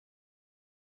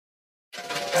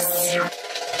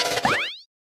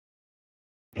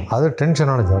அது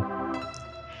டென்ஷனான ஜாப்.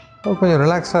 கொஞ்சம்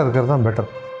ரிலாக்ஸாக இருக்கிறது தான் பெட்டர்.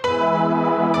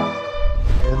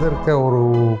 எதிர்க்க ஒரு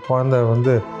குழந்தை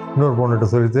வந்து இன்னொரு பொண்ணுகிட்ட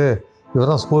சொல்லிட்டு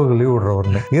இவர் தான் ஸ்கூலுக்கு லீவ்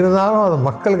விடுறவர்னு. இருந்தாலும் அது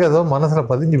மக்களுக்கு ஏதோ மனசில்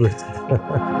பதிஞ்சு போயிடுச்சு.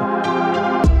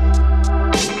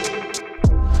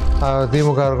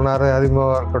 திமுக இருக்கணும், அதிமுக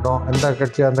இருக்கட்டும், எந்த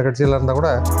கட்சி அந்த கட்சியில் இருந்தால் கூட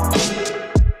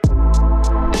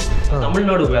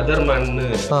தமிழ்நாடு வெதர்மேன்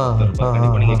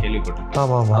கேள்விப்பட்டிருக்கேன்.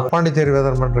 ஆமாம் ஆமாம், பாண்டிச்சேரி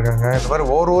வெதர்மேன் இருக்காங்க. இந்த மாதிரி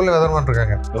ஒவ்வொரு ஊர்லேயும் வெதர்மேன்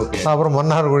இருக்காங்க. அப்புறம்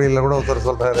மன்னார்குடியில் கூட ஒருத்தர்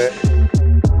சொல்கிறாரு.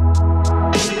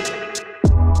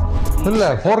 இல்லை,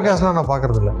 ஃபோர்காஸ்ட்லாம் நான்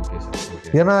பார்க்குறது இல்லை.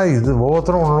 ஏன்னா இது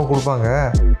ஒவ்வொருத்தரும் ஒன்று ஒன்று கொடுப்பாங்க.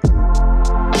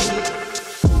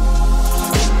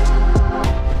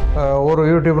 ஒரு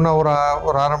யூடியூப்னா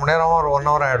ஒரு அரை மணி நேரம் ஒரு 1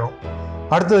 hour ஆகிடும்.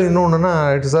 அடுத்தது இன்னொன்றுன்னா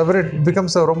இட்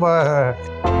பிகம்ஸ் ரொம்ப.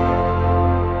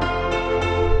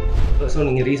 ஸோ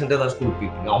நீங்கள் ரீசெண்டாக தான் ஸ்கூல்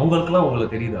போயிருக்கீங்க, அவங்களுக்குலாம்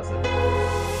உங்களுக்கு தெரியுதா சார்?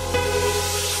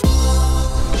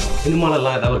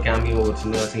 சினிமாலெல்லாம் ஏதாவது ஒரு கேமியோ, ஒரு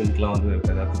சின்ன சீனுக்குலாம் வந்து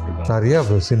ஏதாவது கூப்பிட்டுருக்காங்க? நிறையா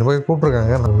சினிமா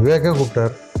கூப்பிட்ருக்காங்க. விவேக்கே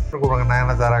கூப்பிட்டாங்க,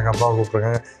 நயனதாராக்கு அப்பா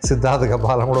கூப்பிட்ருக்காங்க, சித்தார்த்துக்கு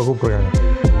அப்பாலாம் கூட கூப்பிட்ருக்காங்க.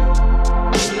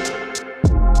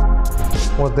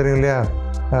 உங்களுக்கு தெரியும் இல்லையா,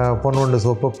 பொன்வண்டு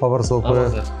சோப்பு, பவர் சோப்பு,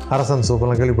 அரசன்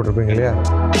சோப்புலாம் கேள்விப்பட்டிருப்பீங்க இல்லையா?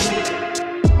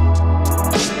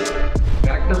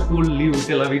 கரெக்டாக ஸ்கூல் லீவ்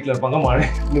விட்டு எல்லாம் வீட்டில் இருப்பாங்க, மழை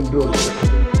நின்று.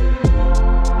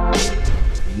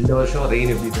 இந்த வருஷம்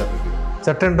ரெயின் எப்படி சார் இருக்கு?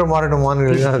 சட்டென்று மாறிடும்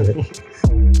வானிலை தான் அது.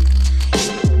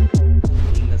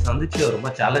 நீங்க சந்திச்ச ரொம்ப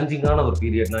சேலஞ்சிங்கான ஒரு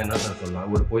பீரியட்னா என்ன சார்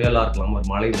சொல்லலாம்? ஒரு புயலா இருக்கலாம், ஒரு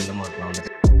மழை வெள்ளமா இருக்கலாம்.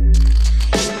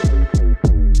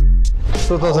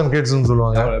 2000 கிட்ஸ்னு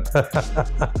சொல்லுவாங்க.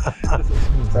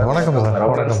 வணக்கம் சார்.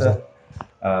 வணக்கம் சார்.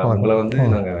 உங்களை வந்து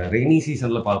நாங்கள் ரெய்னி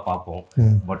சீசன்ல பார்ப்போம்,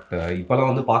 பட் இப்பெல்லாம்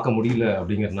வந்து பார்க்க முடியல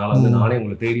அப்படிங்கிறதுனால வந்து நானே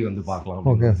உங்களை தேடி வந்து பார்க்கலாம்.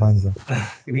 Okay, fine sir.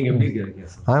 நீங்க எப்படி இருக்கீங்க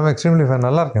சார்? ஐ அம் எக்ஸ்ட்ரீம்லி ஃபைன்.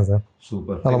 நல்லா இருக்கேன் சார்.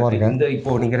 சூப்பர், நல்லா இருக்கேன். இந்த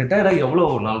இப்போ நீங்க ரிட்டையர் ஆகி எவ்வளோ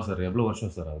நாள் சார், எவ்வளோ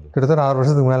வருஷம் சார் ஆகுது? கிட்டத்தட்ட 6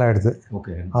 வருஷத்துக்கு மேலே ஆயிடுது.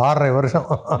 ஓகே, 6.5 வருஷம்.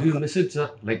 You miss it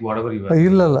sir, like what ever you?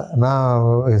 இல்லை நான்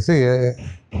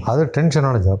அது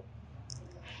டென்ஷனான ஜாப்.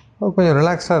 கொஞ்சம்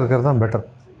ரிலாக்ஸாக இருக்கிறது தான் பெட்டர்.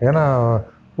 ஏன்னா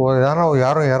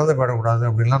யாரும் இறந்து போயிடக்கூடாது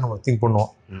அப்படின்லாம் நம்ம திங்க்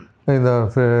பண்ணுவோம். இந்த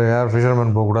யார்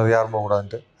ஃபிஷர்மேன் போகக்கூடாது, யாரும்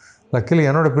போகக்கூடாதுன்ட்டு. லக்கிலி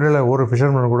என்னோடய பீரியடில் ஒரு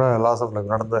ஃபிஷர்மேன் கூட லாஸ் ஆஃப்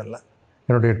லைஃப் நடந்தது இல்லை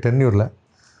என்னுடைய டென்யூரில்.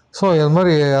 ஸோ இது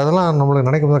மாதிரி அதெல்லாம் நம்மளுக்கு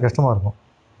நினைக்கும் போது கஷ்டமாக இருக்கும்.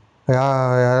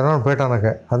 யாரும்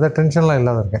போயிட்டானாக்க அதை டென்ஷன்லாம்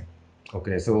இல்லாத இருக்கேன்.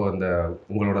 ஓகே, ஸோ அந்த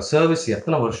உங்களோட சர்வீஸ்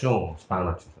எத்தனை வருஷம் ஸ்பேன்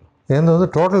ஆச்சு சார்? இது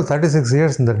வந்து டோட்டல் 36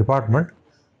 years இந்த டிபார்ட்மெண்ட்.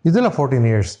 இதில் 14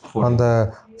 years அந்த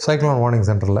சைக்ளோன் வார்னிங்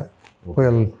சென்டரில்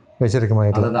புயல் எச்சரிக்கை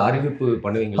மையத்தில் அந்த அறிவிப்பு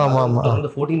பண்ணுவீங்களா? ஆமாம் ஆமாம், தொடர்ந்து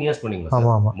 14 years பண்ணீங்களா?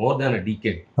 ஆமாம் ஆமாம், மோர் தேன் a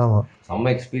decade. ஆமாம்,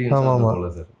 செம்ம எக்ஸ்பீரியன்ஸ். ஆமாம்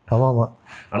ஆமாம் சார். ஆமாம் ஆமாம்.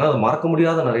 ஆனால் அது மறக்க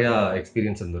முடியாத நிறையா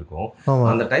எக்ஸ்பீரியன்ஸ் இருந்திருக்கும்.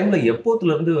 அந்த டைமில்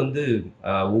எப்போத்துலேருந்து வந்து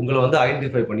உங்களை வந்து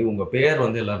ஐடென்டிஃபை பண்ணி உங்கள் பேர்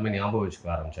வந்து எல்லாருமே ஞாபகம்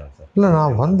வச்சுக்க ஆரம்பிச்சாங்க சார்? இல்லை,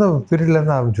 நான் வந்த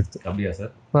பீரியட்லேருந்து ஆரம்பிச்சிடுது. அப்படியா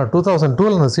சார்? நான்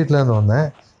 2002 அந்த சீட்லேருந்து வந்தேன்,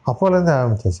 அப்போலேருந்து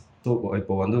ஆரம்பிச்சாச்சு. ஸோ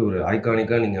இப்போ வந்து ஒரு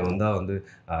ஐகானிக்காக நீங்கள் வந்தால் வந்து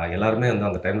எல்லாருமே வந்து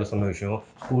அந்த டைமில் சொன்ன விஷயம்,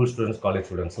 ஸ்கூல் ஸ்டூடெண்ட்ஸ், காலேஜ்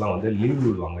ஸ்டூடெண்ட்ஸ்லாம் வந்து லீவ்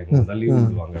விடுவாங்க, இங்கே வந்தால் லீவ்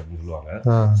விடுவாங்க அப்படின்னு சொல்லுவாங்க.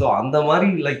 ஸோ அந்த மாதிரி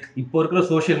லைக் இப்போ இருக்கிற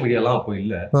சோஷியல் மீடியாலாம் அப்போ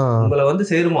இல்லை. உங்களை வந்து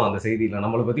சேருமா அந்த செய்தியில்,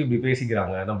 நம்மளை பற்றி இப்படி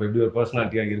பேசிக்கிறாங்க, நம்ம எப்படி ஒரு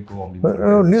பர்சனாலிட்டியாக இருக்கும்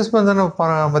அப்படின்னு? நியூஸ் தானே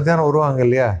மத்தியானம் வருவாங்க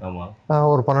இல்லையா? ஆமாம்,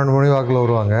 ஒரு 12 மணி வாக்கில்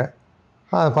வருவாங்க.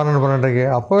 12-12:30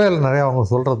 அப்போவே நிறையா அவங்க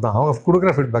சொல்கிறது தான், அவங்க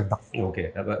கொடுக்குற ஃபீட்பேக் தான். ஓகே,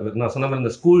 நான் சொன்ன மாதிரி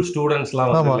இந்த ஸ்கூல் ஸ்டூடெண்ட்ஸ்லாம்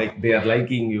வந்து like they are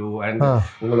liking you and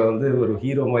உங்களை வந்து ஒரு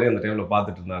ஹீரோ மாதிரி அந்த டைமில்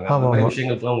பார்த்துட்டு இருந்தாங்க. அந்த மாதிரி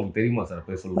விஷயங்கள்லாம் உங்களுக்கு தெரியுமா சார்?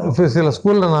 போய் சொல்லுவாங்க. சில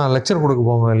ஸ்கூலில் நான் லெக்சர் கொடுக்க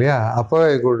போவேன் இல்லையா, அப்போவே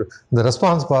இந்த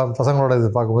ரெஸ்பான்ஸ் பசங்களோட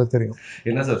இது பார்க்கும்போது தெரியும்.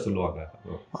 என்ன சார் சொல்லுவாங்க?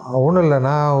 ஒன்றும் இல்லை,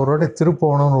 நான் ஒரு வாட்டி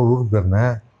திருப்போணம்னு ஒரு ஊருக்கு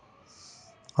போயிருந்தேன்.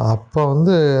 அப்போ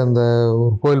வந்து அந்த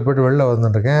ஒரு கோயில் போய்ட்டு வெளில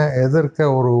வந்துட்டுருக்கேன். எதிர்க்க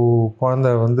ஒரு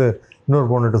குழந்தை வந்து இன்னொரு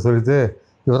பொண்ணுகிட்ட சொல்லிட்டு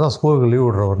இவர் தான் ஸ்கூலுக்கு லீவ்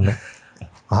விடுறவர்னு.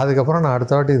 அதுக்கப்புறம் நான்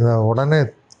அடுத்த வாட்டி உடனே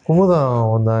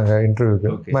குமுதம் வந்தாங்க இன்டர்வியூக்கு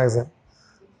மேக்ஸின்.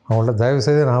 அவங்கள்ட்ட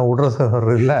தயவுசெய்து நான்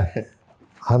விடுறது இல்லை,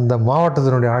 அந்த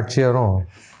மாவட்டத்தினுடைய ஆட்சியரும்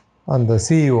அந்த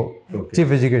சிஇஓ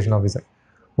சீஃப் எஜுகேஷன் ஆஃபீஸர்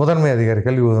முதன்மை அதிகாரி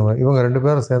கல்வி உதவி இவங்க 2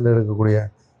 பேரும் சேர்ந்து எடுக்கக்கூடிய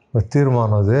ஒரு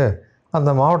தீர்மானம் அது. அந்த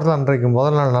மாவட்டத்தில் அன்றைக்கு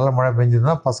முதல் நாள் நல்ல மழை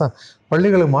பெஞ்சதுன்னா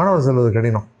பள்ளிகளுக்கு மாணவர் செல்வது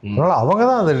கடினம், அதனால் அவங்க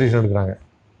தான் அந்த டிசிஷன் எடுக்கிறாங்க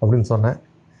அப்படின்னு சொன்னேன்.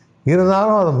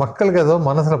 இருந்தாலும் அது மக்களுக்கு ஏதோ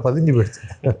மனசில் பதிஞ்சு போயிடுச்சு.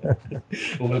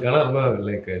 உங்களுக்கான ரொம்ப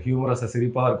லைக் ஹியூமரஸாக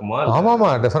சிரிப்பாக இருக்குமா? ஆமாம்மா,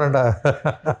 டெஃபினட்டாக.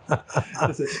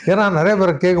 ஏன்னா நிறைய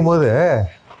பேர் கேட்கும்போது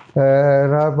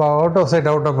நான் இப்போ out of sight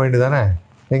out of mind தானே,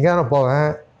 எங்கேயான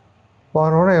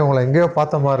போனோடனே இவங்களை எங்கேயோ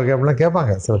பார்த்த மாதிரி இருக்கு அப்படிலாம்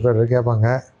கேட்பாங்க. சில பேர் கேட்பாங்க,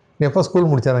 நீ எப்போ ஸ்கூல்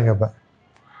முடிச்சாதான் கேட்பேன்.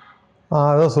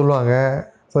 ஏதோ சொல்லுவாங்க,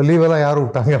 இப்போ லீவெல்லாம் யார்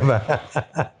விட்டாங்க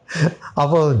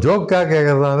அப்போ ஜோக்காக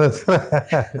கேட்குறது தான்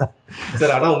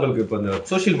சார். ஆனால் உங்களுக்கு இப்போ இந்த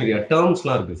சோஷியல் மீடியா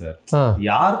டேர்ம்ஸ்லாம் இருக்கு சார்.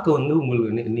 யாருக்கு வந்து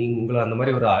உங்களுக்கு உங்களை அந்த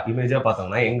மாதிரி ஒரு இமேஜாக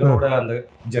பார்த்தாங்கன்னா எங்களோட அந்த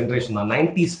ஜென்ரேஷன் தான்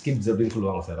 90s கிட்ஸ் அப்படின்னு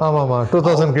சொல்லுவாங்க சார். ஆமாம்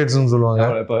 2000 கிட்ஸ்னு சொல்லுவாங்க.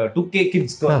 இப்போ 2K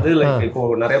கிட்ஸ்க்கு வந்து லைக் இப்போ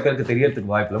நிறைய பேருக்கு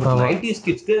தெரியறதுக்கு வாய்ப்பு இல்லை. 90s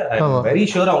கிட்ஸ்க்கு வெரி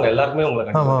ஷூர் அவங்க எல்லாருமே உங்களை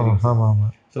கண்டிப்பாக. ஆமாம்.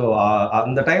 ஸோ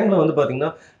அந்த டைம்ல வந்து பாத்தீங்கன்னா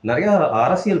நிறைய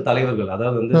அரசியல் தலைவர்கள்,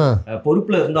 அதாவது வந்து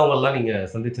பொறுப்புல இருந்தவங்க எல்லாம் நீங்க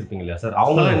சந்திச்சிருப்பீங்க இல்லையா சார்?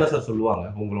 அவங்க எல்லாம் என்ன சார் சொல்லுவாங்க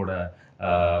உங்களோட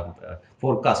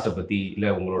ஃபோர்காஸ்ட்டை பத்தி, இல்ல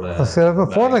உங்களோட? சில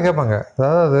பேர் ஃபோனில் கேட்பாங்க.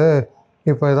 அதாவது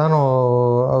இப்போ இதான்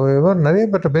நிறைய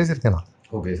பேர்கிட்ட பேசியிருக்கேன் நான்.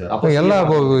 Okay sir. அப்போ எல்லா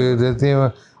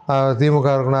திமுக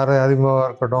இருக்கணும், அதிமுக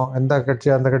இருக்கட்டும், எந்த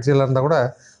கட்சி அந்த கட்சியில் இருந்தால் கூட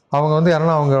அவங்க வந்து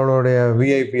யாருன்னா அவங்களுடைய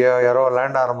விஐபியோ யாரோ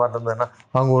லேண்ட் ஆகிற மாதிரி இருந்ததுன்னா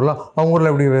அவங்க ஊரில்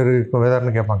எப்படி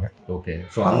வெதர்னு கேட்பாங்க. ஓகே.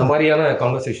 ஸோ அந்த மாதிரியான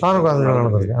கான்வர்சேஷன்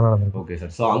நடந்திருக்கு. Okay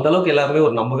sir. ஸோ அந்த அளவுக்கு எல்லாருமே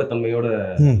ஒரு நம்பகத்தன்மையோட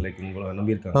லைக் உங்களை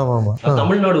நம்பியிருக்காங்க. ஆமாம்.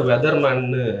 தமிழ்நாடு வெதர்மேன்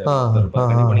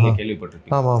கண்டிப்பாக நீங்கள்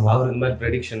கேள்விப்பட்டிருக்கீங்க. அவர் இந்த மாதிரி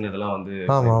ப்ரெடிக்ஷன் இதெல்லாம் வந்து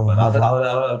அதை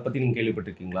பற்றி நீங்கள்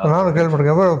கேள்விப்பட்டிருக்கீங்களா? நானும்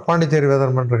கேள்விப்பட்டிருக்கேன். பாண்டிச்சேரி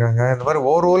வெதர்மேன் இருக்காங்க, இந்த மாதிரி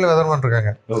ஒவ்வொரு ஊர்லேயும் வெதர்மேன்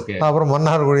இருக்காங்க. ஓகே. அப்புறம்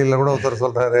மன்னார்குடியில் கூட ஒருத்தர்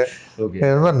சொல்கிறாரு. ஓகே.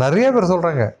 இது மாதிரி நிறைய பேர்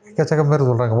சொல்கிறாங்க, எக்கச்சக்கம் பேர்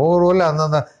சொல்கிறாங்க. ஒவ்வொரு ஊரில்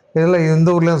அந்தந்த இதில் இந்த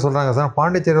ஊர்லேயும் சொல்கிறாங்க சார்.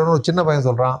 பாண்டிச்சேரியோட ஒரு சின்ன பையன்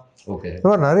சொல்கிறான். ஓகே.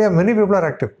 இப்போ நிறைய many people are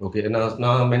active. Okay.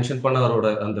 நான் மென்ஷன் பண்ணவரோட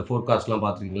அந்த ஃபோர்காஸ்ட்லாம்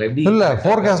பார்த்துருக்கீங்களா? எப்படி? இல்லை,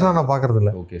 ஃபோர்காஸ்ட்லாம் நான் பார்க்குறது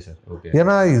இல்லை. Okay sir. ஓகே.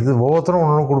 ஏன்னா இது ஒவ்வொருத்தரும்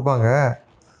ஒன்று கொடுப்பாங்க.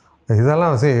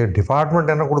 இதெல்லாம் சரி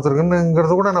டிபார்ட்மெண்ட் என்ன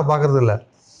கொடுத்துருக்குன்னுங்கிறது கூட நான் பார்க்குறது இல்லை.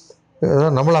 ஏதோ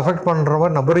நம்மளை அஃபெக்ட் பண்ணுற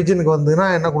மாதிரி நம்ம ரீஜனுக்கு வந்துன்னா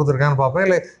என்ன கொடுத்துருக்கான்னு பார்ப்பேன்.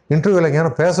 இல்லை இன்டர்வியூவில்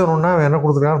எங்கேயான பேசணுன்னா என்ன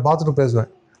கொடுத்துருக்கான்னு பார்த்துட்டு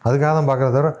பேசுவேன். அதுக்காக தான்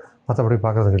பார்க்குறத தவிர மற்றபடி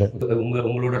பார்க்குறது கிடையாது.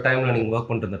 உங்களோட டைமில் நீங்கள் ஒர்க்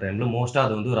பண்ணுற டைமில் மோஸ்ட்டாக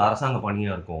அது வந்து ஒரு அரசாங்க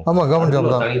பணியாக இருக்கும். ஆமாம், கவர்மெண்ட் ஜாப்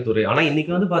தான், தனித்துறை. ஆனால்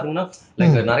இன்னைக்கு வந்து பார்த்தீங்கன்னா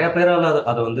லைக் நிறைய பேரால்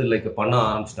அதை வந்து லைக் பண்ண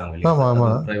ஆரம்பிச்சிட்டாங்க. ஆமாம்.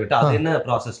 பிரைவேட் அது என்ன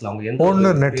ப்ராசஸில் அவங்க எந்த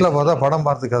ஒன்று நெட்டில் பார்த்தா படம்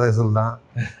பார்த்து கதை சொல்லலாம்,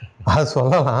 அது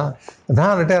சொல்லலாம்.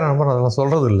 நான் ரிட்டையர் நம்பர் அதெல்லாம்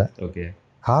சொல்கிறது இல்லை. ஓகே.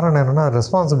 காரணம் என்னென்னா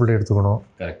ரெஸ்பான்சிபிலிட்டி எடுத்துக்கணும்.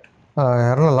 கரெக்ட்.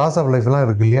 யாருன்னா லாஸ் ஆஃப் லைஃப்லாம்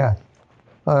இருக்குது இல்லையா?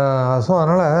 ஸோ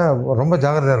அதனால் ரொம்ப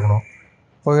ஜாக்கிரதையாக இருக்கணும்.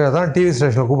 இப்போ அதான் டிவி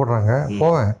ஸ்டேஷனில் கூப்பிட்றாங்க,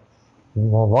 போவேன்.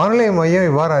 வானிலை மையம்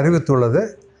இவ்வாறு அறிவித்துள்ளது,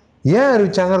 ஏன்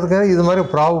அறிவிச்சாங்கிறதுக்காக இது மாதிரி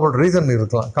ப்ராபபிள் ரீசன்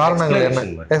இருக்கலாம், காரணங்கள் என்ன,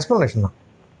 எக்ஸ்ப்ளனேஷன் தான்.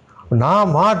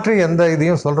 நான் மாற்றி எந்த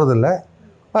இதையும் சொல்கிறதில்ல.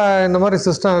 இந்த மாதிரி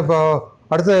சிஸ்டம் இப்போ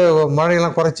அடுத்து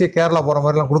மழையெல்லாம் குறைச்சி கேரளா போகிற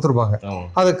மாதிரிலாம் கொடுத்துருப்பாங்க.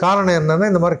 அது காரணம் என்னென்னா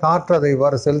இந்த மாதிரி காற்று அதை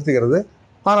இவ்வாறு செலுத்துகிறது,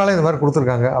 அதனால இந்த மாதிரி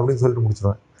கொடுத்துருக்காங்க அப்படின்னு சொல்லிட்டு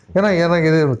முடிச்சிடுவேன். ஏன்னா எனக்கு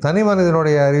இது தனி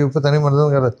மனிதனுடைய அறிவிப்பு, தனி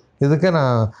மனிதனுங்கிறது இதுக்கு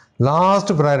நான்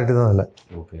லாஸ்ட் ப்ரையாரிட்டி தான் இல்லை.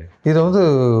 ஓகே. இது வந்து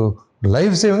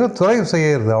லைஃப் சேவிங்க துறை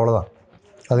செய்யறது, அவ்வளோதான்,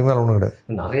 அதுக்கு மேலே ஒன்றும் கிடையாது.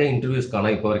 நிறைய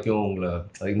இன்டர்வியூஸ்க்கான இப்போ வரைக்கும் உங்களை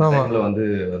இந்த டைம்ல வந்து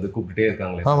கூப்பிட்டுட்டே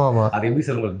இருக்காங்களே. ஆமாம். அது எப்படி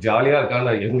சார் உங்களுக்கு ஜாலியாக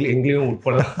இருக்கான்னு எங்களையும்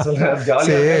உட்பட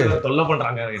ஜாலியாக தொல்லை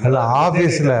பண்ணுறாங்க. இல்லை,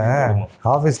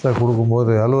 ஆஃபீஸில்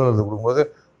கொடுக்கும்போது, அலுவலகத்துக்கு கொடுக்கும்போது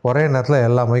ஒரே நேரத்தில்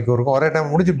எல்லா மைக்கும் இருக்கும், ஒரே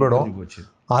டைம் முடிச்சு போயிடும்.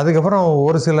 அதுக்கப்புறம்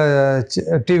ஒரு சில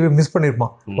டிவி மிஸ்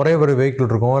பண்ணியிருப்பான், ஒரே ஒரு வெஹிக்கிள்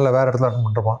இருக்கும், இல்லை வேறு இடத்துல அட்டன்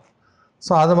பண்ணிருப்பான்.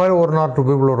 ஸோ அது மாதிரி 1 or 2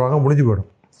 பீப்புள் வருவாங்க, முடிஞ்சு போயிடும்.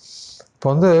 இப்போ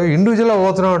வந்து இண்டிவிஜுவலாக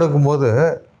ஒவ்வொருத்தரும் எடுக்கும்போது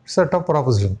செட் ஆஃப்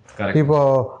ப்ராப்போசிஷன்.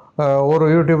 இப்போது ஒரு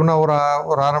யூடியூப்னா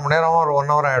ஒரு அரை மணி நேரம், ஒரு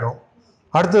 1 hour ஆகிடும்.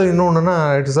 அடுத்தது இன்னொன்றுனா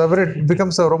இட்ஸ்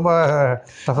பிகம்ஸ் ரொம்ப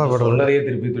டஃபாக போய்டும்.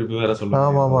 திருப்பி வேறு சொல்லுங்கள்.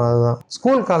 ஆமாம், அதுதான்.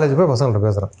 ஸ்கூல் காலேஜ் போய் பசங்கள்கிட்ட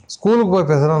பேசுகிறேன், ஸ்கூலுக்கு போய்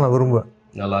பேசுகிறேன் நான் விரும்புவேன்.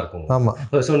 நல்லா இருக்கும். ஆமாம்.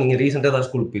 ஸோ நீங்கள் ரீசெண்டாக தான்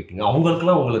ஸ்கூலுக்கு போயிருக்கீங்க,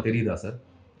 அவங்களுக்குலாம் உங்களுக்கு தெரியுதா சார்?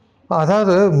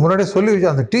 அதாவது முன்னாடியே சொல்லி வச்சு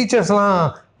அந்த டீச்சர்ஸ்லாம்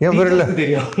என் பேரில்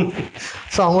தெரியும்.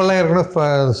 ஸோ அவங்களாம் ஏற்கனவே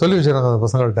சொல்லி வச்சுருக்காங்க அந்த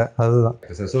பசங்கள்கிட்ட. அதுதான்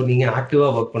சார். ஸோ நீங்கள்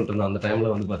ஆக்டிவாக ஒர்க் பண்ணிட்டு அந்த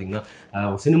டைமில் வந்து பார்த்தீங்கன்னா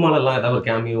சினிமாலெல்லாம் ஏதாவது ஒரு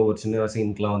கேமியோ, ஒரு சின்ன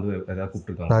சீனுக்குலாம் வந்து ஏதாவது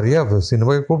கூப்பிட்டுருக்காங்க? நிறையா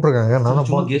சினிமாவுக்கு கூப்பிட்ருக்காங்க.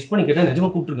 நானும் கெஸ்ட் பண்ணி கேட்டால்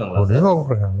நிஜமாக கூப்பிட்டுருக்காங்களா? நிஜமாக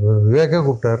கூப்பிட்ருக்காங்க, விவேக்கே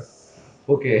கூப்பிட்டார்.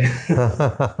 ஓகே.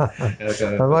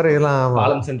 அது மாதிரி எல்லாம்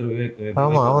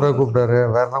ஆமாம், அவரை கூப்பிட்டாரு.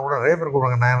 வேற என்ன கூட நிறைய பேர்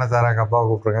கூப்பிட்றாங்க, நயனா தாராக்கு அப்பாவை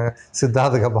கூப்பிட்ருக்காங்க,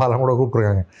 சித்தார்த்துக்கு அப்பாலாம் கூட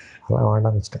கூப்பிட்ருக்காங்க. அதெல்லாம்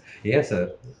வேண்டாம் வச்சுட்டேன். ஏன் சார்?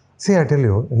 சரி, ஐ டெல்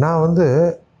யூ, நான் வந்து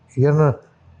என்ன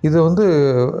இது வந்து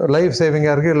லைஃப்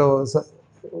சேவிங்காக இருக்குது, இல்லை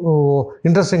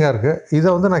இன்ட்ரெஸ்டிங்காக இருக்குது. இதை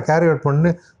வந்து நான் கேரி அவுட்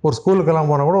பண்ணி ஒரு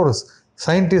ஸ்கூலுக்கெல்லாம் போனால் கூட ஒரு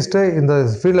சயின்டிஸ்ட்டு இந்த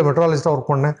ஃபீல்டில் மெட்ராலஜிஸ்ட்டாக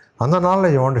ஒர்க் பண்ணேன், அந்த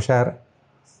நாளில் you want to share.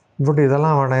 But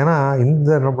இதெல்லாம் வேண்டாம், ஏன்னா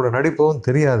இந்த நம்மளோட நடிப்பும்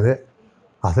தெரியாது,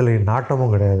 அதில்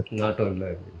நாட்டமும் கிடையாது. நாட்டம் இல்லை.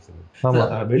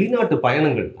 வெளிநாட்டு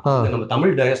பயணங்கள், நம்ம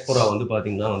தமிழ் டயஸ்போரா வந்து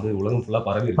பாத்தீங்கன்னா வந்து உலகம் ஃபுல்லா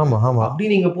பரவி இருக்கு. ஆமா ஆமா. அப்படி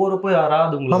நீங்க போறப்ப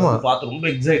யாராவது உங்களை பார்த்து ரொம்ப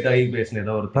எக்ஸைட் ஆகி பேசின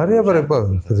ஏதாவது ஒரு? நிறைய பேர். இப்போ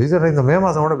ரீசெண்டாக இந்த மே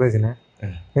மாதம் கூட பேசினேன்.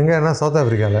 எங்கன்னா சவுத்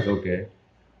ஆஃப்ரிக்காவில். ஓகே.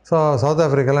 ஸோ சவுத்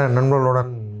ஆஃப்ரிக்காவில் என்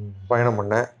நண்பர்களுடன் பயணம்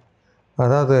பண்ணேன்.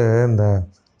 அதாவது இந்த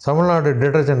தமிழ்நாடு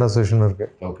டிட்டர்ஜென்ட் அசோசியேஷன்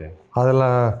இருக்குது. ஓகே. அதில்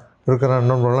இருக்கிற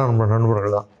நண்பர்கள்லாம் நம்ம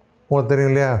நண்பர்கள் தான். உங்களுக்கு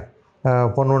தெரியும் இல்லையா,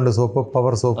 பொன்வண்டு சோப்பு,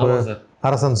 பவர் சோப்பு,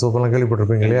 அரசன் சோப்பெல்லாம்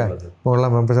கேள்விப்பட்டிருப்பீங்க இல்லையா?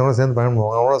 அவங்களாம் மெம்பர்ஸோட சேர்ந்து பயணம்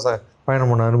பண்ணுவாங்க. அவங்களோட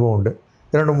பயணம் பண்ண அனுபவம் உண்டு.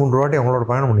 2-3 வாட்டி அவங்களோட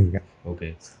பயணம் பண்ணியிருக்கேன். ஓகே.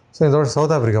 ஸோ இந்த வருஷம்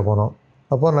சவுத் ஆஃப்ரிக்கா போனோம்.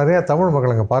 அப்போ நிறையா தமிழ்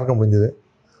மக்கள் அங்கே பார்க்க முடிஞ்சுது.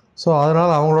 ஸோ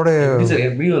அதனால் அவங்களோட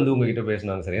எப்படி வந்து உங்ககிட்ட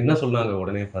பேசினாங்க சார்? என்ன சொன்னாங்க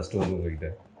உடனே ஃபர்ஸ்ட் வந்து உங்ககிட்ட?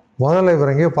 முதல்ல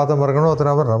இவர் எங்கேயோ பார்த்த மறக்கணும்,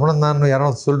 ஒருத்தர் அவர் ரமணன் தான்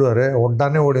யாராவது சொல்லுவார்,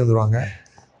 உடனே ஓடி வந்துடுவாங்க.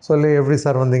 சொல்லி எப்படி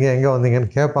சார் வந்தீங்க, எங்கே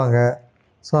வந்தீங்கன்னு கேட்பாங்க.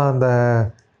 ஸோ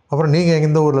அப்புறம் நீங்கள்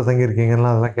எந்த ஊரில்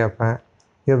தங்கியிருக்கீங்கலாம் அதெல்லாம் கேட்பேன்.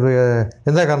 எப்படி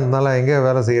எந்த காரணத்தினால எங்கே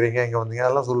வேலை செய்கிறீங்க, எங்கே வந்தீங்க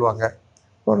அதெல்லாம் சொல்லுவாங்க.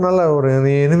 ஒரு நல்ல ஒரு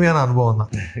இனிமையான அனுபவம்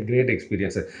தான். Great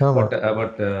experience.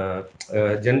 பட்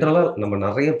ஜென்ரலாக நம்ம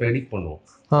நிறைய ப்ரெடிக்ட் பண்ணுவோம்.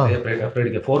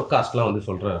 ஃபோர்காஸ்ட்லாம் வந்து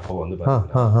சொல்கிறப்போ வந்து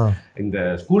பார்த்தீங்கன்னா இந்த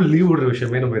ஸ்கூல் லீவ் விடுற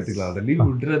விஷயமே நம்ம எடுத்துக்கலாம். அந்த லீவ்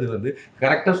விடுறது வந்து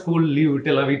கரெக்டாக ஸ்கூல் லீவ்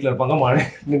விட்டு எல்லாம் வீட்டில் இருப்பாங்க, மழை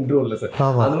நின்றும் இல்லை சார்.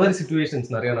 அந்த மாதிரி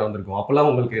சுச்சுவேஷன்ஸ் நிறையா நடந்திருக்கும். அப்போல்லாம்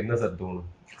உங்களுக்கு என்ன சார் தோணும்?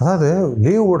 அதாவது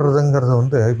லீவ் விடுறதுங்கிறது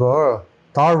வந்து இப்போது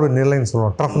தாழ்வு நிலைன்னு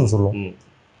சொல்லுவோம், ட்ரஃப்னு சொல்லுவோம்.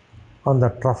 அந்த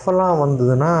ட்ரஃபெல்லாம்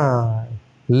வந்ததுன்னா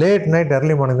லேட் நைட்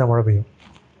எர்லி மார்னிங் தான் மழை பெய்யும்,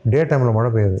 டே டைமில் மழை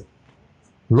பெய்யுது.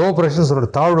 லோ ப்ரெஷர்னு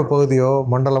சொல்லிட்டு தாழ்வு பகுதியோ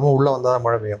மண்டலமோ உள்ளே வந்தால் தான்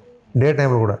மழை பெய்யும், டே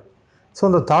டைமில் கூட. ஸோ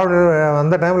அந்த தாழ்வு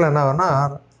அந்த டைமில் என்ன ஆகுன்னா,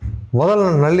 முதல்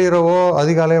நள்ளிரவோ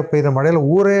அதிகாலையோ பெய்த மழையில்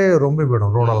ஊரே ரொம்ப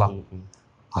போயிடும் ரோடெல்லாம்.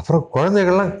 அப்புறம்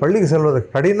குழந்தைகள்லாம் பள்ளிக்கு செல்வது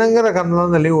கடினங்கிற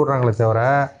காரணத்தில் தான் லீவ் விட்றாங்களே தவிர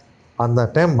அந்த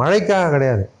டைம் மழைக்காக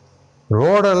கிடையாது.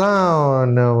 ரோடெல்லாம்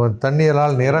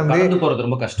தண்ணியெல்லாம் நிரம்பி போகிறது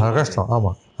ரொம்ப கஷ்டம்.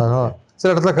 ஆமாம். அதனால்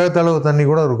சில இடத்துல கழுத்தளவு தண்ணி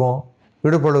கூட இருக்கும்,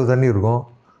 இடுப்பளவு தண்ணி இருக்கும்.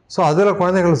 ஸோ அதில்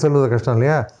குழந்தைகள் செல்வது கஷ்டம்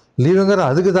இல்லையா? லீவுங்கிற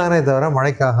அதுக்கு தானே தவிர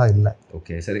மழைக்காக இல்லை.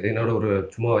 ஓகே, சரி.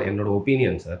 என்னோட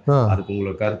ஒப்பீனியன் சார். அதுக்கு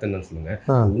உங்களோட கருத்து என்னன்னு சொல்லுங்க.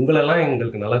 உங்களெல்லாம்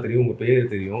எங்களுக்கு நல்லா தெரியும், உங்க பேர்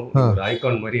தெரியும், ஒரு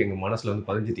ஐகான் மாதிரி எங்க மனசுல வந்து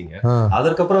பதிஞ்சிட்டீங்க.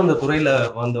 அதுக்கப்புறம் அந்த துறையில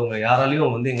வந்தவங்க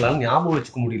யாராலையும் வந்து எங்களால ஞாபகம்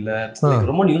வச்சுக்க முடியல.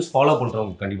 ரொம்ப நியூஸ் ஃபாலோ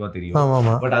பண்றவங்க கண்டிப்பா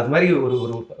தெரியும். பட் அது மாதிரி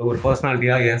ஒரு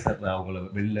பர்சனாலிட்டியா ஏன் சார் அவங்கள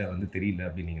வெளில வந்து தெரியல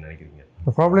அப்படின்னு நீங்க நினைக்கிறீங்க?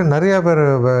 ப்ராப்ளம் நிறைய பேர்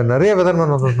நிறைய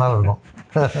வெதர்மேன் வந்ததுனால இருக்கும்.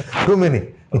 டூ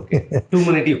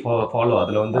மெனி ஃபாலோ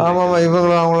அதில் வந்து ஆமாம்,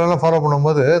 அவங்களெல்லாம் ஃபாலோ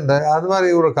பண்ணும்போது அது மாதிரி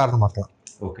ஒரு காரணமாக இருக்கலாம்.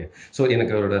 ஓகே. ஸோ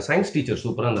எனக்கு அவரோட சயின்ஸ் டீச்சர்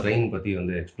சூப்பராக அந்த ரெயின் பற்றி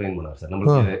வந்து எக்ஸ்பிளைன் பண்ணார் சார்.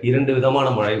 நம்மளுக்கு 2 விதமான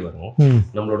மழை வரும்.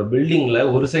 நம்மளோட பில்டிங்கில்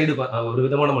ஒரு சைடு ஒரு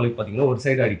விதமான மழை பார்த்தீங்கன்னா ஒரு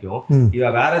சைடு அடிக்கும்,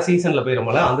 வேற சீசனில் பெய்கிற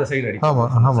மழை அந்த சைடு அடிக்கும்.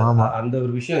 அந்த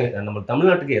ஒரு விஷயம் நம்ம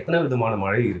தமிழ்நாட்டுக்கு எத்தனை விதமான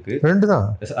மழை இருக்கு? 2 தான்.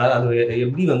 அது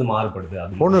எப்படி வந்து மாறுபடுது?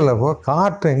 அது ஒன்றும் இல்லை. இப்போ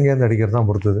காற்று எங்கேருந்து அடிக்கிறது தான்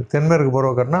பொறுத்தது. தென்மேற்கு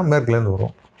பருவக்காற்றுனா மேற்குலேருந்து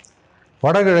வரும்,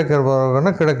 வடகிழக்கு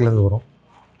பருவக்காற்றுனா கிழக்குலேருந்து வரும்.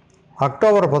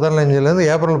 அக்டோபர் 15லேருந்து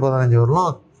ஏப்ரல் 15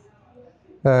 வரலாம்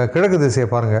கிழக்கு திசையை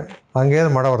பாருங்கள்,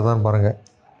 அங்கேருந்து மழை வருதான்னு பாருங்கள்.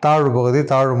 தாழ்வு பகுதி,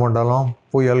 தாழ்வு மண்டலம்,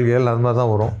 புயல் அது மாதிரி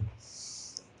தான் வரும்.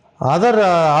 அதர்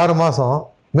 6 மாதம்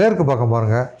மேற்கு பக்கம்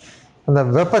பாருங்கள், அந்த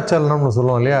வெப்பச்சலனம்னு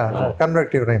சொல்லுவோம் இல்லையா,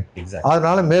 கன்வெக்டிவ் ரெயின்,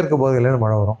 அதனால மேற்கு பகுதியிலேருந்து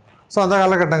மழை வரும். ஸோ அந்த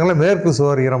காலகட்டங்களில் மேற்கு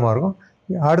சுவர் ஈரமாக இருக்கும்.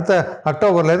 அடுத்த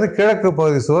அக்டோபர்லேருந்து கிழக்கு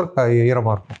பகுதி சுவர்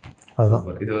ஈரமாக இருக்கும்.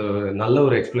 அதுதான் இது நல்ல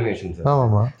ஒரு எக்ஸ்பிளனேஷன் சார்.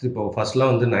 ஆமாம். இப்போ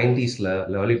ஃபர்ஸ்ட்லாம் வந்து 90ஸ்ல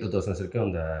early 2000s வரைக்கும்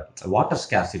அந்த வாட்டர்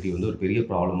ஸ்கேர்சிட்டி வந்து ஒரு பெரிய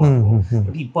ப்ராப்ளமாக இருக்கும்.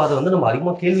 பட் இப்போ அதை வந்து நம்ம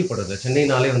அதிகமாக கேள்விப்படுறது,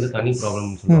 சென்னைனாலே வந்து தனி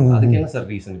ப்ராப்ளம்னு சொல்லுவாங்க. அதுக்கு என்ன சார்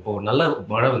ரீசன்? இப்போ நல்ல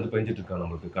மழை வந்து பெஞ்சிட்டு இருக்கா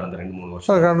நம்மளுக்கு கடந்த 2-3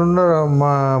 வருஷம்? இன்னும்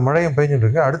மழையும் பெஞ்சிட்டு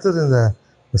இருக்கு. அடுத்தது இந்த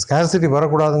ஸ்கேர்சிட்டி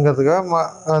வரக்கூடாதுங்கிறதுக்காக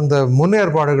அந்த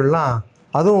முன்னேற்பாடுகள்லாம்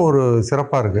அதுவும் ஒரு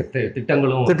சிறப்பாக இருக்குது.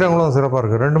 திட்டங்களும் சிறப்பாக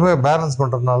இருக்குது. ரெண்டுமே பேலன்ஸ்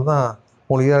பண்ணுறதுனால தான்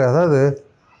உங்களுக்கு அதாவது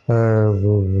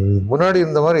முன்னாடி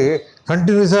இந்த மாதிரி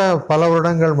கண்டினியூஸாக பல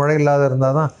வருடங்கள் மழை இல்லாத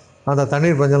இருந்தால் தான் அந்த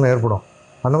தண்ணீர் பஞ்சம் ஏற்படும்.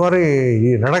 அந்த மாதிரி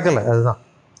நடக்கலை. அதுதான்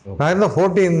நான் இருந்த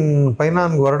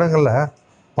 14 வருடங்களில்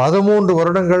 13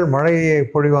 வருடங்கள் மழை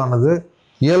பொழிவானது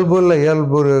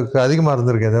இயல்புக்கு அதிகமாக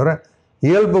இருந்திருக்கே தவிர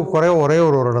இயல்பு குறைய ஒரே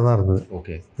ஒரு வருடம் தான் இருந்தது.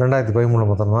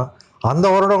 2013 மட்டும்தான். அந்த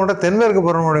வருடம் கூட தென்மேற்கு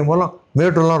பருவமழை மூலம்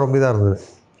மேட்டூர்லாம் ரொம்ப தான் இருந்தது.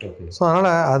 ஸோ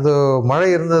அதனால் அது மழை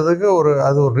இருந்ததுக்கு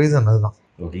அது ஒரு ரீசன். அதுதான்.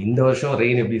 ஓகே, இந்த வருஷம்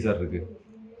ரெயின் எப்படி சார் இருக்குது?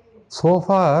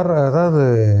 சோஃபார் அதாவது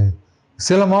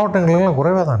சில மாவட்டங்கள்லாம்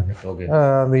குறைவாக தான் இருக்குது.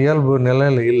 அந்த இயல்பு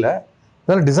நிலையில் இல்லை.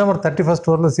 அதனால் டிசம்பர்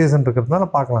 31 வரல சீசன் இருக்கிறதுனால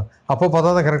பார்க்கலாம். அப்போ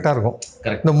பார்த்தா தான் கரெக்டாக இருக்கும்.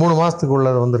 இந்த 3 மாதத்துக்கு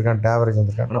உள்ளது வந்திருக்கான், ஆவரேஜ்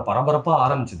வந்திருக்கான். ஆனால் பரபரப்பாக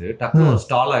ஆரம்பிச்சுது, டக்குனு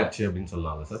ஸ்டால் ஆயிடுச்சு அப்படின்னு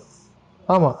சொல்லலாங்க சார்?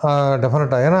 ஆமாம்,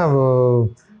 டெஃபினட்டாக. ஏன்னா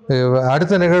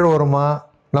அடுத்த நிகழ்வு வருமா,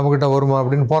 நம்மக்கிட்ட வருமா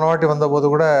அப்படின்னு போன வாட்டி வந்தபோது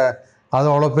கூட அது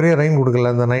அவ்வளோ பெரிய ரெயின்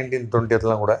கொடுக்கல. இந்த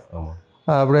 1920 கூட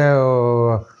அப்படியே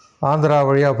ஆந்திரா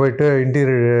வழியாக போயிட்டு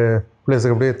இன்டீரியர்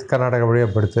பிளேஸுக்கு அப்படியே கர்நாடகா வழியாக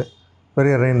போயிடுத்து.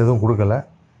 பெரிய ரெயின் எதுவும் கொடுக்கல.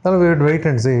 அதனால் வெயிட்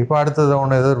அண்ட் சி. இப்போ அடுத்தது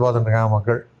ஒன்று எதிர்பார்த்துருக்காங்க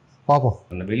மக்கள், பார்ப்போம்.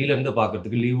 அந்த வெளியிலேருந்து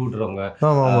பார்க்கறதுக்கு லீவ் விடுறவங்க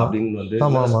அப்படின்னு வந்து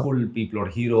ஸ்கூல் பீப்புளோட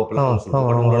ஹீரோ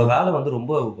உங்களோட வேலை வந்து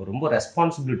ரொம்ப ரொம்ப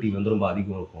ரெஸ்பான்சிபிலிட்டி வந்து ரொம்ப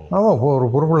அதிகம் இருக்கும். ஆமாம், இப்போ ஒரு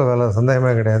பொறுப்புள்ள வேலை,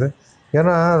 சந்தேகமே கிடையாது.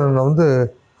 ஏன்னா நான் வந்து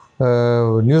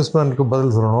நியூஸ்மேனுக்கு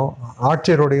பதில் சொல்லணும்,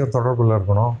 ஆட்சியரோடையும் தொடர்பில்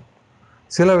இருக்கணும்.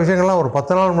 சில விஷயங்கள்லாம் ஒரு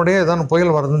 10 நாள் முன்னாடியே ஏதாவது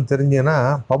புயல் வருதுன்னு தெரிஞ்சுன்னா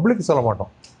பப்ளிக் சொல்ல மாட்டோம்.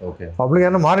 பப்ளிக்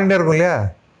ஏன்னா மாறிகிட்டே இருக்கும் இல்லையா,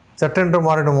 சட்டென்று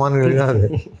மாறிடும் மாநிலம் தான் அது.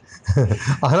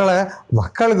 அதனால்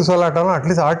மக்களுக்கு சொல்லாட்டாலும்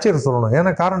அட்லீஸ்ட் ஆட்சியர் சொல்லணும்.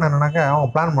 ஏன்னா காரணம் என்னன்னாக்கா அவங்க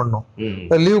பிளான் பண்ணணும்.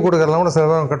 லீவ் கொடுக்குறதுலாம் கூட சில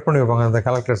பேர் கட் பண்ணி வைப்பாங்க. அந்த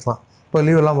கலெக்டர்ஸ்லாம் இப்போ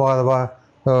லீவெல்லாம் போகாதப்பா,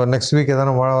 நெக்ஸ்ட் வீக்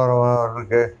எதனா மழை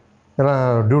இருக்குது, எல்லாம்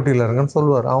டியூட்டியில் இருங்கன்னு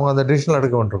சொல்லுவார். அவங்க அந்த டிசிஷன்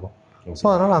எடுக்க வேண்டியிருக்கும். ஸோ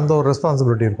அதனால் அந்த ஒரு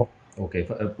ரெஸ்பான்சிபிலிட்டி இருக்கும். ஓகே.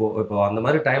 இப்போ அந்த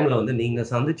மாதிரி டைமில் வந்து நீங்கள்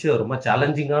சந்திச்ச ரொம்ப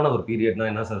சேலஞ்சிங்கான ஒரு பீரியட்னா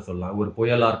என்ன சார் சொல்லலாம்? ஒரு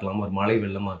புயலாக இருக்கலாம், ஒரு மழை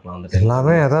வெள்ளமாக இருக்கலாம், அந்த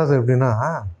எல்லாமே அதாவது எப்படின்னா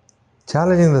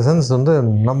சேலஞ்சிங் இந்த சென்ஸ் வந்து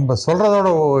நம்ம சொல்கிறதோட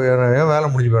ஏன் வேலை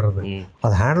முடிஞ்சு போயிடுறது,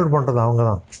 அதை ஹேண்டில் பண்ணுறது அவங்க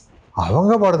தான்.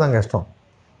 அவங்க பாடுதான் கஷ்டம்.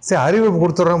 சரி, அறிவிப்பு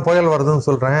கொடுத்துட்றேன் புயல் வருதுன்னு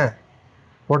சொல்கிறேன்,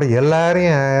 போட்டு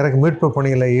எல்லாரையும் எனக்கு மீட்பு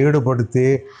பணிகளை ஈடுபடுத்தி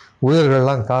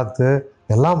உயிர்கள்லாம் காத்து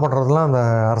எல்லாம் பண்ணுறதுலாம் அந்த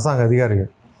அரசாங்க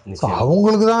அதிகாரிகள். ஸோ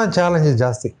அவங்களுக்கு தான் சேலஞ்சு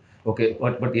ஜாஸ்தி. ஓகே.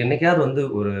 பட் என்னைக்காவது வந்து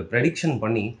ஒரு ப்ரெடிக்ஷன்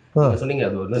பண்ணி சொன்னீங்க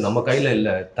அது வந்து நம்ம கையில்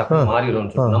இல்லை, டக்குனு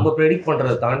மாறிடும்னு சொல்லி நம்ம ப்ரெடிக்ட்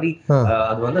பண்ணுறதை தாண்டி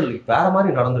அது வந்து வேற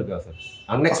மாதிரி நடந்திருக்கா சார்?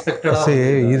 அன்எக்ஸ்பெக்டடாக. சரி,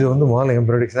 இது வந்து முதல்ல என்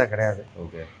ப்ரெடிக்ஷனாக கிடையாது.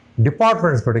 ஓகே.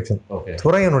 Departments prediction. ஓகே.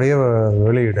 துறையினுடைய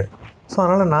வெளியீடு. ஸோ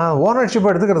அதனால் நான்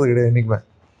ஓனர்ஷிப் எடுத்துக்கிறது கிடையாது என்றைக்குமே.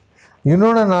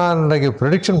 இன்னொன்று, நான் இன்றைக்கி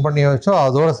ப்ரெடிக்ஷன் பண்ணி வச்சோ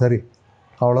அதோட சரி,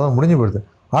 அவ்வளோதான், முடிஞ்சு போயிடுது.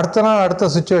 அடுத்த நாள் அடுத்த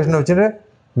சுச்சுவேஷனை வச்சுட்டு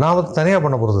நான் தனியாக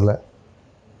பண்ண போகிறதில்ல.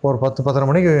 ஒரு 10-10:30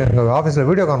 மணிக்கு எங்கள் ஆஃபீஸில்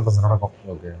வீடியோ கான்ஃபரன்ஸ் நடக்கும்.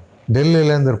 ஓகே.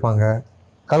 டெல்லியிலேருந்து இருப்பாங்க,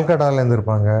 கல்கட்டாலேருந்து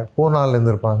இருப்பாங்க,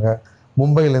 பூனாலேருந்து இருப்பாங்க,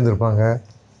 மும்பையிலேருந்து இருப்பாங்க,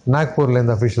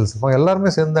 நாக்பூர்லேருந்து அஃபீஷியல்ஸ் இருப்பாங்க. எல்லாருமே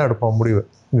சேர்ந்து தான் எடுப்போம் முடிவு.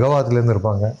 கவாத்துலேருந்து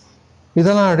இருப்பாங்க.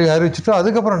 இதெல்லாம் அறிவிச்சுட்டு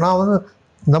அதுக்கப்புறம் நான் வந்து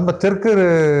நம்ம தெற்கு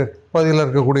பகுதியில்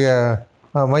இருக்கக்கூடிய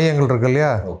மையங்கள் இருக்கு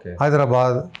இல்லையா,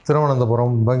 ஹைதராபாத்,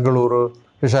 திருவனந்தபுரம், பெங்களூரு,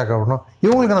 விசாகப்பட்டினம்,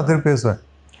 இவங்களுக்கு நான் திருப்பி பேசுவேன்.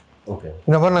 ஓகே.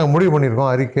 இந்த மாதிரி நாங்கள் முடிவு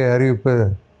பண்ணியிருக்கோம், அறிவிப்பு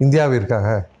இந்தியாவிற்காக,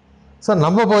 ஸோ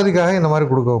நம்ம பகுதிக்காக இந்த மாதிரி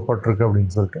கொடுக்கப்பட்டிருக்கு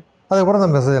அப்படின்னு சொல்லிட்டு அதுக்கப்புறம்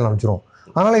அந்த மெசேஜ் அமைச்சிருவோம்.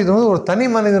 அதனால் இது வந்து ஒரு தனி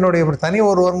மனிதனுடைய தனி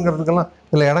ஒருவருங்கிறதுக்கெல்லாம்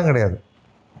இதில் இடம் கிடையாது.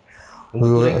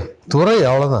 துறை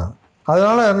அவ்வளோதான்.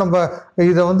 அதனால் நம்ம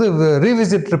இதை வந்து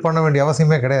ரீவிசிட் பண்ண வேண்டிய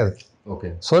அவசியமே கிடையாது. ஓகே.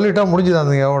 சொல்லிட்டா முடிஞ்சுது,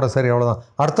 அந்த எவ்வளோ சரி, அவ்வளோதான்.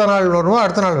 அடுத்த நாள் வருவோம்,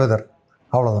 அடுத்த நாள் வெதர்,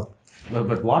 அவ்வளோதான்.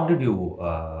 But what did you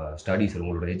study sir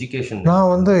உங்களோட எஜுகேஷன்?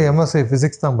 நான் வந்து எம்எஸ்சி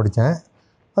ஃபிசிக்ஸ் தான் படித்தேன்.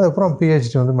 அதுக்கப்புறம்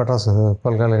பிஹெச்டி வந்து மெட்ராஸ்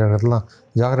பல்கலைக்கழகத்தில்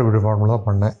ஜியாகிரபி டிபார்ட்மெண்ட் தான்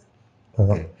பண்ணேன்.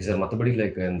 சார் மற்றபடி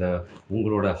லைக் இந்த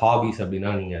உங்களோட ஹாபிஸ் அப்படின்னா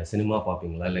நீங்கள் சினிமா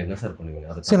பார்ப்பீங்களா, இல்லை என்ன சார் பண்ணுவீங்க?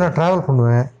 அது சரி, நான் ட்ராவல்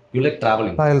பண்ணுவேன். You like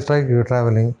travelling? I will try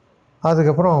travelling.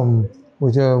 அதுக்கப்புறம்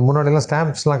முன்னாடியெல்லாம்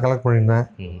ஸ்டாம்ப்ஸ்லாம் கலெக்ட் பண்ணியிருந்தேன்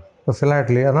இப்போ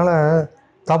ஃபிலாட்லி. அதனால்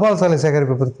தபால் சாலை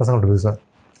சேகரிப்பை பற்றி பசங்கள்கிட்ட பேசுவேன்.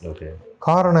 ஓகே.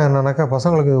 காரணம் என்னன்னாக்கா,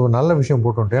 பசங்களுக்கு ஒரு நல்ல விஷயம்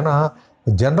போட்டுவிட்டு, ஏன்னா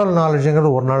ஜென்ரல்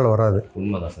நாலேஜுங்கிறது ஒரு நாள் வராது.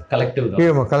 உண்மைதான் sir.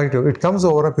 Collective it comes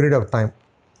over a period of time.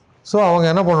 So அவங்க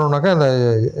என்ன பண்ணணுன்னாக்கா, இந்த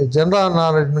ஜென்ரல்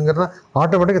நாலேஜுங்கிறத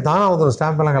ஆட்டோமேட்டிக்காக தானாக வந்து ஒரு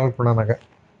ஸ்டாம்பெல்லாம் கலெக்ட் பண்ணானாக்க,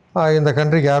 இந்த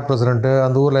கண்ட்ரிக்கு யார் பிரசிடென்ட்டு,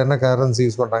 அந்த ஊரில் என்ன கரன்சி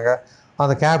யூஸ் பண்ணுறாங்க,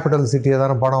 அந்த கேபிட்டல் சிட்டி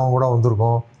எதான படம் கூட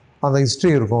வந்திருக்கும், அந்த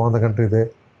ஹிஸ்ட்ரி இருக்கும் அந்த கண்ட்ரி. இது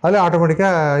அதில்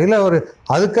ஆட்டோமேட்டிக்காக இல்லை ஒரு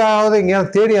அதுக்காவது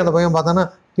எங்கேயாவது தேடி அந்த பையன் பார்த்தானா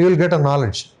you will get a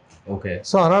knowledge. Okay.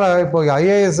 So அதனால் இப்போ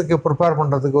ஐஏஎஸ்க்கு ப்ரிப்பேர்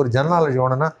பண்ணுறதுக்கு ஒரு ஜெனரல் நாலேஜ்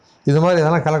வேணும்னா இது மாதிரி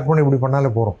இதெல்லாம் கலெக்ட் பண்ணி இப்படி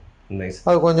பண்ணாலே போகிறோம்.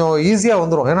 அது கொஞ்சம் ஈஸியாக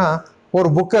வந்துடும். ஏன்னா ஒரு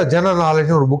புக்கை ஜெனரல்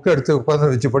நாலேஜ்னு ஒரு புக்கை எடுத்து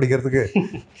உட்காந்து வச்சு படிக்கிறதுக்கு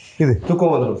இது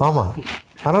தூக்கம் வந்துடும். ஆமாம்.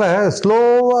 அதனால்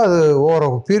ஸ்லோவாக அது ஓவர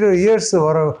பீரியட் இயர்ஸ்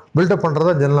வர பில்டப் பண்ணுறது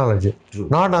தான் ஜெனரல் நாலேஜ்.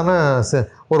 நாட் ஆனால்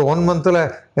ஒரு 1 மந்தில்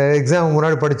எக்ஸாம்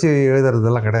முன்னாடி படித்து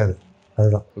எழுதுறதெல்லாம் கிடையாது.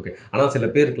 அதுதான். ஓகே. ஆனால் சில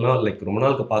பேருக்குலாம் லைக் ரொம்ப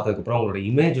நாளுக்கு பார்த்ததுக்கப்புறம் அவங்களோட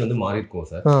இமேஜ் வந்து மாறி இருக்கும்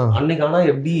சார். அன்னைக்கு ஆனால்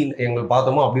எப்படி எங்களை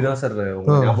பார்த்தோமோ அப்படி தான் சார்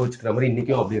உங்களை ஞாபகம் வச்சுக்கிற மாதிரி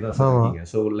இன்றைக்கும் அப்படி தான் சார் இருக்கீங்க.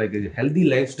 So like healthy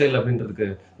life style அப்படின்றதுக்கு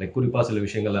லைக் குறிப்பாக சில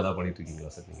விஷயங்கள் எல்லாம் பண்ணிட்டு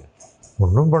இருக்கீங்களா சார் நீங்கள்?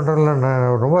 ஒன்றும் பண்ணுறதில்ல. நான்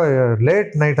ரொம்ப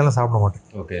லேட் நைட்டெல்லாம் சாப்பிட மாட்டேன்.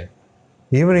 ஓகே.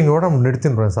 ஈவினிங்கோட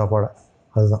நிறுத்திடுறேன் சாப்பாடை.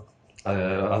 அதுதான்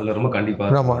அதில் ரொம்ப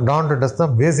கண்டிப்பாக. ஆமாம், டான் டு டஸ்ட்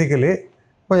தான் பேசிக்கலி.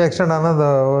 கொஞ்சம் எக்ஸ்டெண்ட் ஆனால் இந்த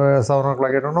 7 o'clock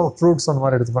ஆகிட்டோன்னா ஃப்ரூட்ஸ் அந்த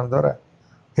மாதிரி எடுத்துப்பேன். தவிர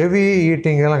ஹெவி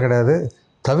ஈட்டிங்கெல்லாம் கிடையாது.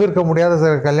 தவிர்க்க முடியாத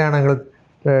சில கல்யாணங்கள்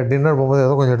டின்னர் போகும்போது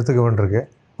ஏதோ கொஞ்சம் எடுத்துக்க வேண்டியிருக்கு.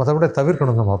 மற்றபடி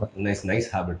தவிர்க்கணும் தான் பார்ப்பேன். Nice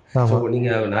habit. ஸோ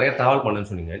நீங்கள் நிறைய ட்ராவல் பண்ணேன்னு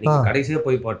சொன்னீங்க. நீங்கள் கடைசியாக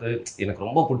போய் பார்த்து எனக்கு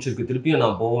ரொம்ப பிடிச்சிருக்கு, திருப்பியும்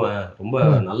நான் போவேன், ரொம்ப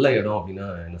நல்ல இடம் அப்படின்னா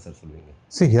என்ன சார் சொல்லுவீங்க?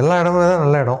 சரி, எல்லா இடமே தான்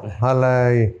நல்ல இடம்.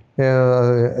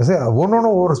 அதில் ஒன்று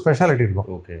ஒரு ஸ்பெஷாலிட்டி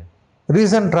இருக்கும். ஓகே.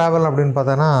 ரீசன்ட் ட்ராவல் அப்படின்னு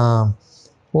பார்த்தோன்னா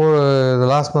ஒரு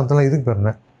லாஸ்ட் மந்த்லாம் இதுக்கு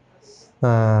போயிருந்தேன்,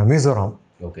 மிசோரம்.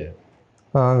 ஓகே.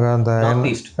 அங்கே அந்த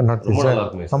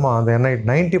ஆமாம், அந்த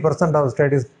 90% ஆஃப்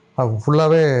ஸ்டேட் இஸ்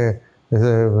ஃபுல்லாகவே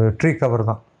ட்ரீ கவர்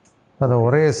தான். அது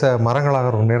ஒரே மரங்களாக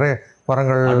இருக்கும், நிறைய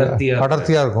மரங்கள்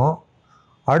அடர்த்தியாக இருக்கும்.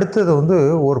 அடுத்தது வந்து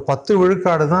ஒரு 10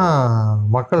 விழுக்காடு தான்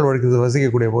மக்கள்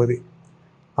வசிக்கக்கூடிய பகுதி.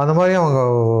 அந்த மாதிரி அவங்க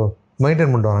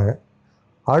மெயின்டைன் பண்ணிட்டு வராங்க.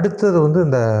 அடுத்தது வந்து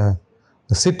இந்த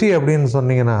சிட்டி அப்படின்னு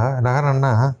சொன்னீங்கன்னா,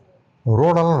 நகரம்னா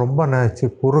ரோடெல்லாம் ரொம்ப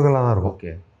குறுகலாக தான் இருக்கும்.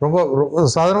 ஓகே. ரொம்ப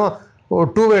சாதாரணமாக ஒரு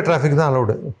 2-வே டிராஃபிக் தான்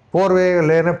அலௌடு. 4-வே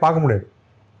லேனே பார்க்க முடியாது.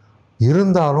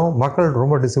 இருந்தாலும் மக்கள்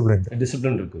ரொம்ப டிசிப்ளின்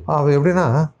இருக்குது. அது எப்படின்னா,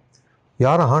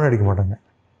 யாரும் ஹார்ன் அடிக்க மாட்டாங்க.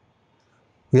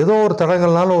 ஏதோ ஒரு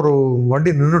தடங்கள்னால ஒரு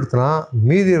வண்டி நின்றுடுத்துனா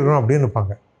மீதி இருக்கணும் அப்படின்னு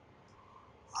இருப்பாங்க.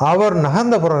 அவர்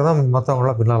நகர்ந்த பிறகு தான்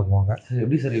மற்றவங்களாம் பின்னால் போவாங்க.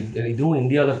 எப்படி சார் இதுவும்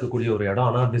இந்தியாவில் இருக்கக்கூடிய ஒரு இடம்,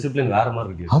 ஆனால் டிசிப்ளின் வேறு மாதிரி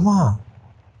இருக்குது. ஆமாம்,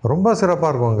 ரொம்ப சிறப்பாக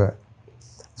இருக்கும் அங்கே.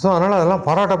 ஸோ அதனால் அதெல்லாம்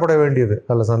பாராட்டப்பட வேண்டியது,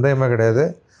 அதில் சந்தேகமே கிடையாது.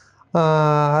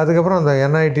 அதுக்கப்புறம் அந்த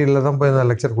என்ஐடியில் தான் போய் நான்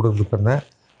லெக்சர் கொடுத்துட்டு இருந்தேன்.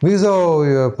 மீசோ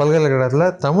பல்கலைக்கழகத்தில்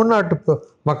தமிழ்நாட்டு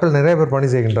மக்கள் நிறைய பேர் பணி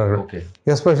செய்கின்றார்கள்.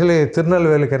 எஸ்பெஷலி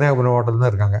திருநெல்வேலி, கன்னியாகுமரி மாவட்டத்தில்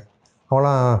தான் இருக்காங்க.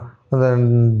 அவங்களாம் அந்த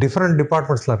டிஃப்ரெண்ட்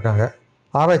டிபார்ட்மெண்ட்ஸில் இருக்காங்க,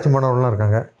 ஆராய்ச்சி மாணவர்கள்லாம்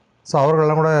இருக்காங்க. ஸோ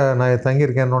அவர்களெல்லாம் கூட நான்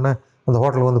தங்கியிருக்கேன்னொன்னே அந்த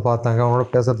ஹோட்டலுக்கு வந்து பார்த்தாங்க, அவங்களோட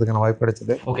பேசுகிறதுக்கான வாய்ப்பு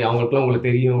கிடைச்சிது. ஓகே, அவங்களுக்குலாம் உங்களுக்கு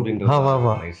தெரியும் அப்படின்றது. ஆமாம்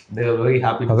ஆமாம், they are very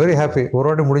happy. Very happy. ஒரு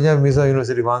வாட்டி முடிஞ்சால் மீசோ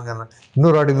யூனிவர்சிட்டி வாங்க,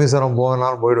 இன்னொரு வாட்டி மீசோரம்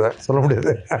போவேனாலும் போயிடுவேன், சொல்ல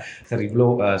முடியாது. சார், இவ்வளோ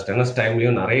ஸ்டெனஸ்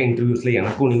டைம்லையும் நிறைய இன்டர்வியூஸில்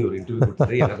எனக்கும் நீங்கள் ஒரு இன்டர்வியூ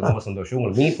கொடுத்தது எனக்கு ரொம்ப சந்தோஷம்.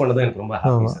 உங்களை மீட் பண்ணதும் எனக்கு ரொம்ப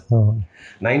happy sir.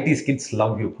 90s kids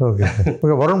love you. Okay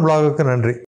okay, Varun பிளாகுக்கு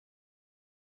நன்றி.